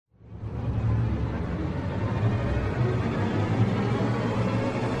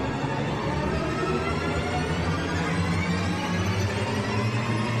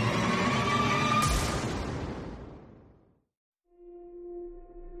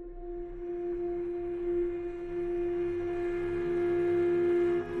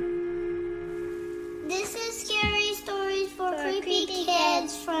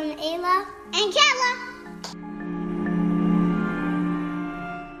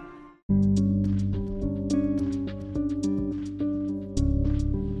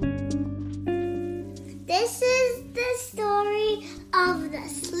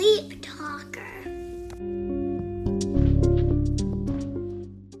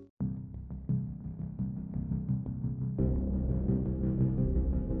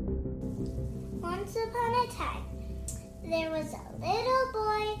time, there was a little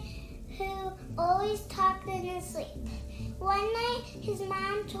boy who always talked in his sleep. One night, his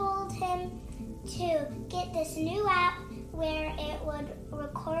mom told him to get this new app where it would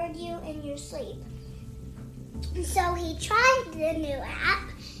record you in your sleep. So he tried the new app,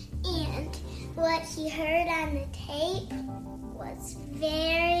 and what he heard on the tape was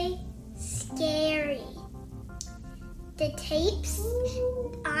very scary. The tapes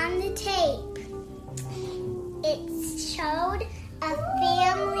on the tape, it showed a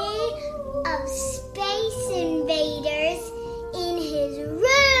family of space invaders in his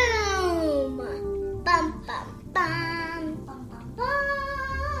room. Bum, bum, bum, bum, bum, bum.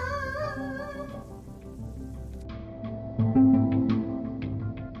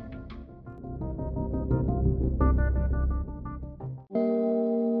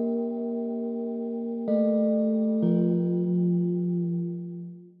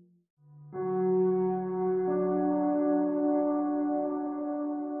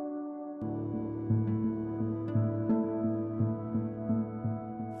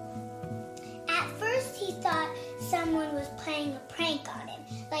 At first, he thought someone was playing a prank on him,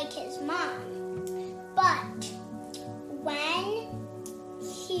 like his mom. But when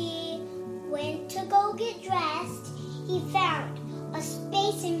he went to go get dressed, he found a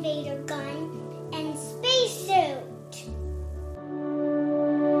Space Invader gun and spacesuit.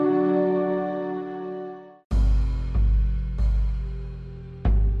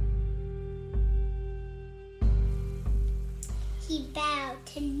 He vowed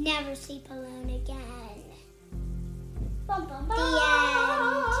to never sleep alone again. Bum, bum, bum. The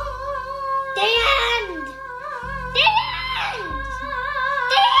end. The end. The end.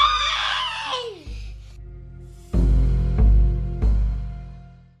 The end.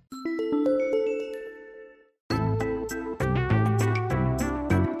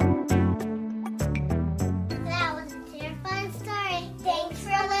 That was a terrifying story. Thanks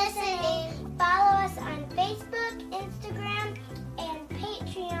for listening. Follow us on Facebook, Instagram, and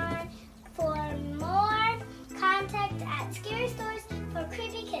Patreon for more contact at Scary Stories for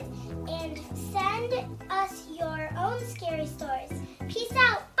Creepy Kids. And send us your own scary stories. Peace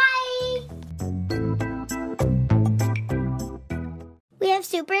out. Bye. We have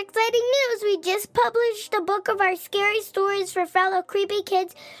super exciting news. We just published a book of our scary stories for fellow creepy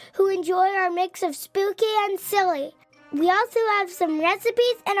kids who enjoy our mix of spooky and silly. We also have some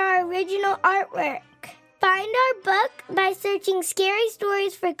recipes and our original artwork. Find our book by searching Scary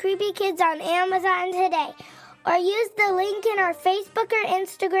Stories for Creepy Kids on Amazon today, or use the link in our Facebook or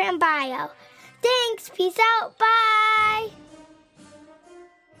Instagram bio. Thanks. Peace out. Bye.